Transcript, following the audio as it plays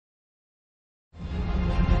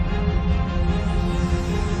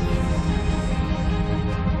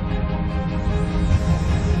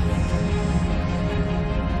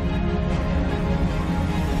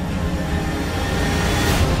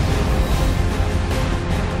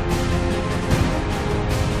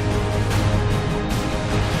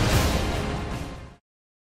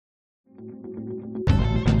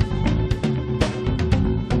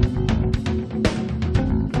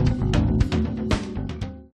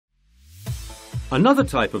Another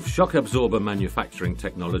type of shock absorber manufacturing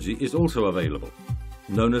technology is also available,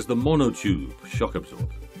 known as the Monotube shock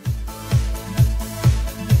absorber.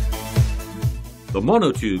 The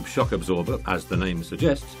Monotube shock absorber, as the name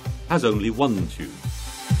suggests, has only one tube.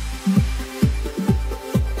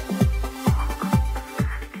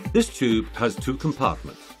 This tube has two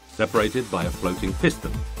compartments, separated by a floating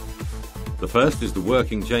piston. The first is the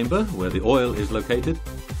working chamber, where the oil is located,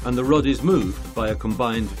 and the rod is moved by a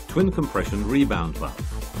combined twin compression rebound valve.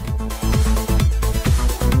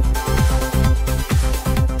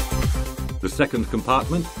 The second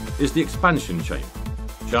compartment is the expansion chamber,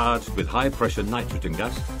 charged with high-pressure nitrogen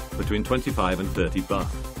gas between 25 and 30 bar,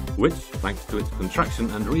 which, thanks to its contraction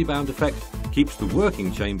and rebound effect, keeps the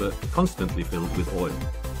working chamber constantly filled with oil.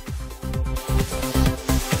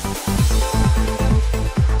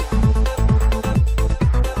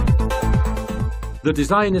 The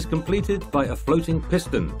design is completed by a floating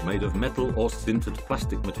piston made of metal or sintered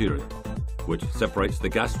plastic material, which separates the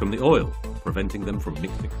gas from the oil, preventing them from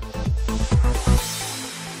mixing.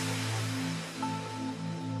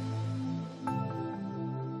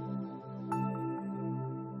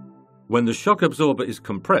 When the shock absorber is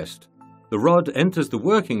compressed, the rod enters the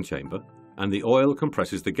working chamber and the oil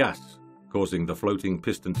compresses the gas, causing the floating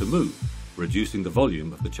piston to move, reducing the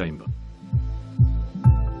volume of the chamber.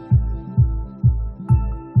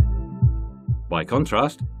 By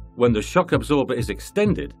contrast, when the shock absorber is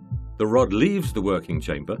extended, the rod leaves the working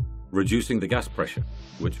chamber, reducing the gas pressure,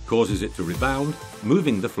 which causes it to rebound,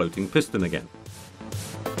 moving the floating piston again.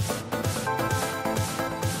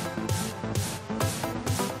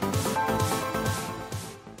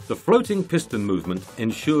 The floating piston movement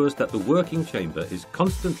ensures that the working chamber is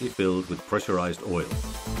constantly filled with pressurized oil,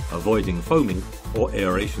 avoiding foaming or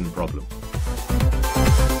aeration problems.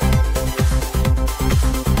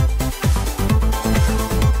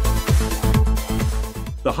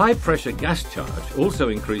 The high-pressure gas charge also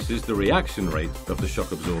increases the reaction rate of the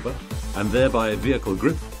shock absorber and thereby vehicle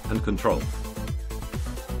grip and control.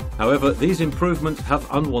 However, these improvements have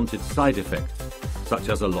unwanted side effects, such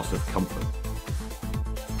as a loss of comfort.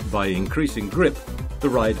 By increasing grip, the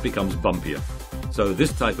ride becomes bumpier, so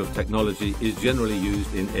this type of technology is generally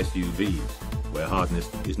used in SUVs, where hardness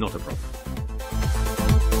is not a problem.